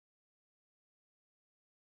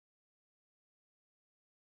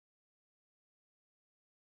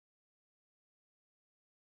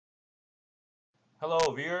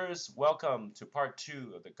Hello viewers, welcome to part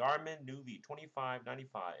 2 of the Garmin Nuvi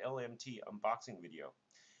 2595LMT unboxing video.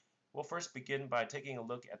 We'll first begin by taking a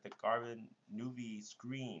look at the Garmin Nuvi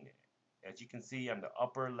screen. As you can see on the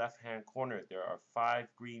upper left hand corner there are 5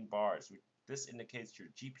 green bars. This indicates your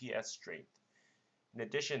GPS strength. In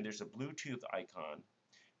addition, there's a Bluetooth icon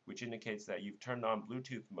which indicates that you've turned on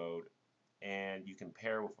Bluetooth mode and you can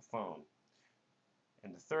pair with a phone.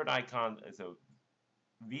 And the third icon is a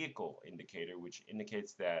vehicle indicator, which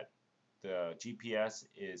indicates that the GPS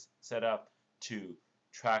is set up to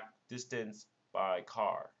track distance by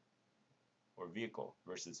car or vehicle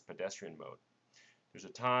versus pedestrian mode. There's a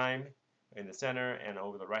time in the center, and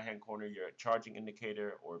over the right hand corner your charging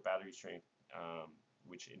indicator or battery strength,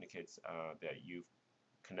 which indicates that you've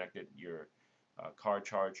connected your car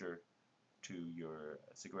charger to your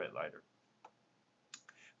cigarette lighter.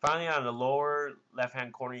 Finally, on the lower left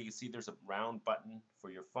hand corner you can see there's a round button for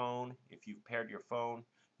your phone. If you've paired your phone,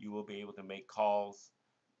 you will be able to make calls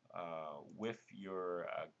with your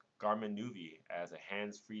Garmin Nuvi as a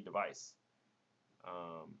hands-free device.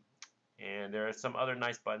 And there are some other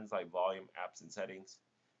nice buttons like volume, apps, and settings.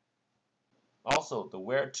 Also, the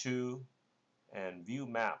Where To and View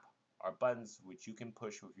Map are buttons which you can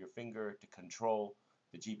push with your finger to control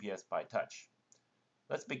the GPS by touch.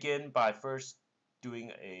 Let's begin by first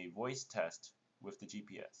doing a voice test with the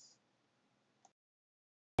GPS.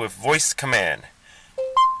 With voice command.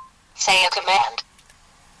 Say a command.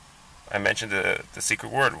 I mentioned the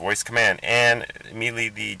secret word, voice command, and immediately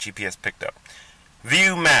the GPS picked up.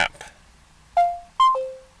 View map.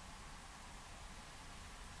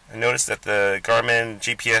 I notice that the Garmin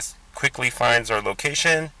GPS quickly finds our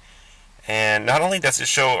location, and not only does it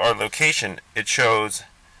show our location, it shows,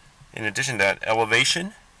 in addition to that,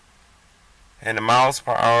 elevation and the miles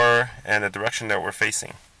per hour and the direction that we're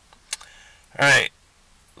facing. Alright,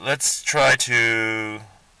 let's try to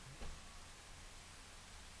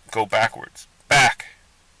go backwards. Back.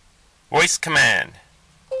 Voice command.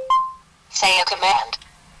 Say a command.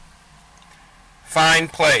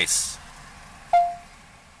 Find place.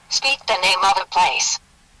 Speak the name of a place.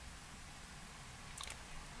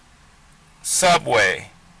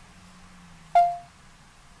 Subway.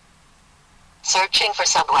 Searching for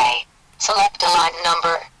subway. Select a line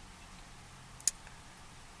number.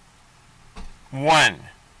 1.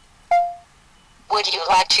 Would you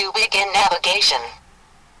like to begin navigation?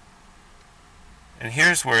 And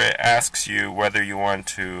here's where it asks you whether you want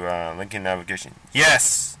to link in navigation.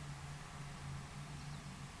 Yes.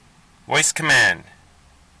 Voice command.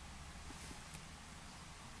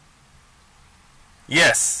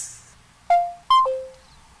 Yes.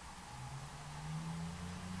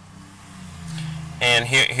 And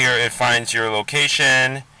here it finds your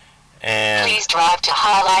location, and please drive to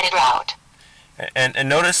highlighted route. And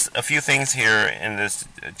notice a few things here in this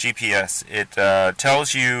GPS. It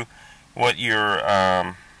tells you what your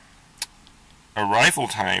arrival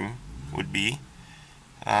time would be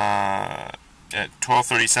at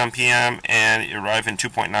 12:37 p.m. and you arrive in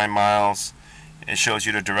 2.9 miles. It shows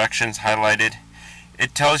you the directions highlighted.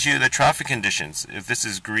 It tells you the traffic conditions. If this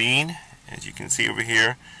is green, as you can see over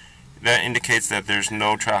here, that indicates that there's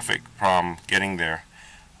no traffic problem getting there.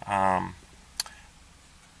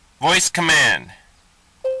 Voice command.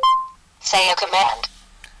 Say a command.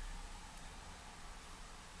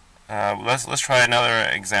 Let's try another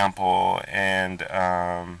example and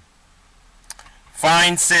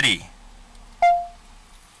find city.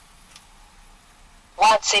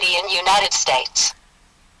 What city in United States?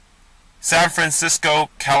 San Francisco,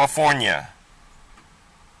 California.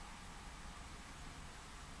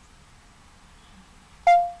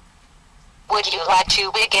 Would you like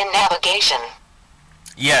to begin navigation?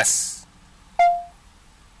 Yes.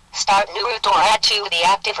 Start new route or add to the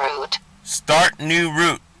active route. Start new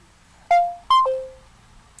route.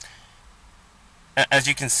 As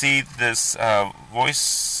you can see, this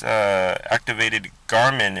voice activated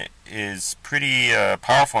Garmin is pretty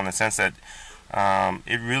powerful in the sense that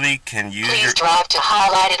it really can use Please drive to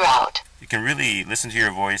highlighted route. You can really listen to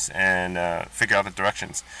your voice and figure out the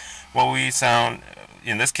directions. What we found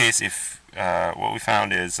in this case, what we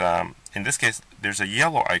found is in this case there's a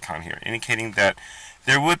yellow icon here indicating that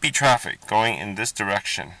there would be traffic going in this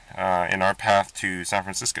direction in our path to San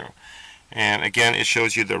Francisco. And again, it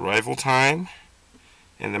shows you the arrival time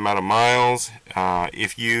and the amount of miles.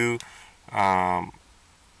 If you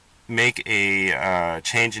make a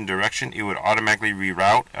change in direction, it would automatically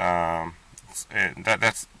reroute.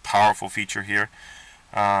 That's a powerful feature here.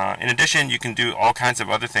 In addition, you can do all kinds of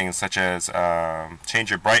other things, such as change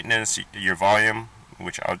your brightness, your volume,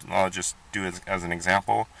 which I'll just do as an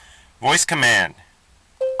example. Voice command.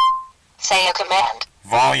 Say a command.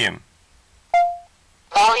 Volume.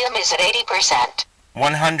 Volume is at 80%.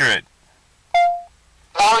 100.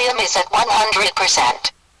 Volume is at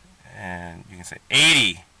 100%. And you can say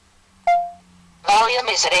 80. Volume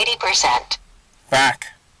is at 80%.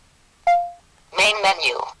 Back. Main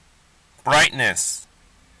menu. Brightness.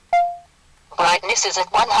 Brightness is at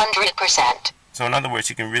 100%. So in other words,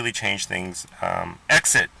 you can really change things.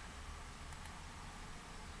 Exit.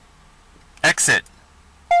 Exit.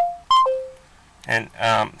 And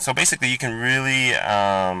so basically you can really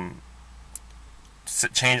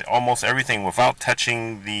change almost everything without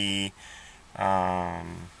touching the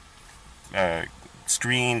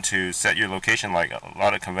screen to set your location like a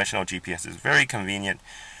lot of conventional GPS. Is very convenient.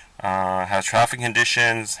 Has traffic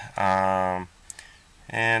conditions, and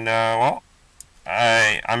well,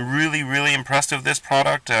 I'm really impressed with this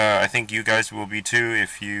product. I think you guys will be too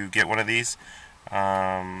if you get one of these. So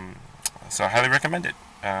I highly recommend it.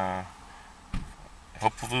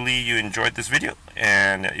 Hopefully you enjoyed this video,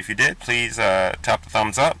 and if you did, please tap the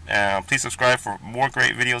thumbs up. Please subscribe for more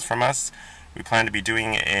great videos from us. We plan to be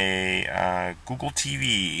doing a Google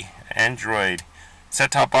TV, Android,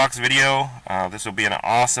 set-top box video. This will be an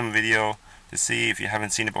awesome video to see if you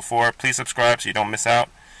haven't seen it before. Please subscribe so you don't miss out.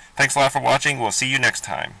 Thanks a lot for watching. We'll see you next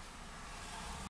time.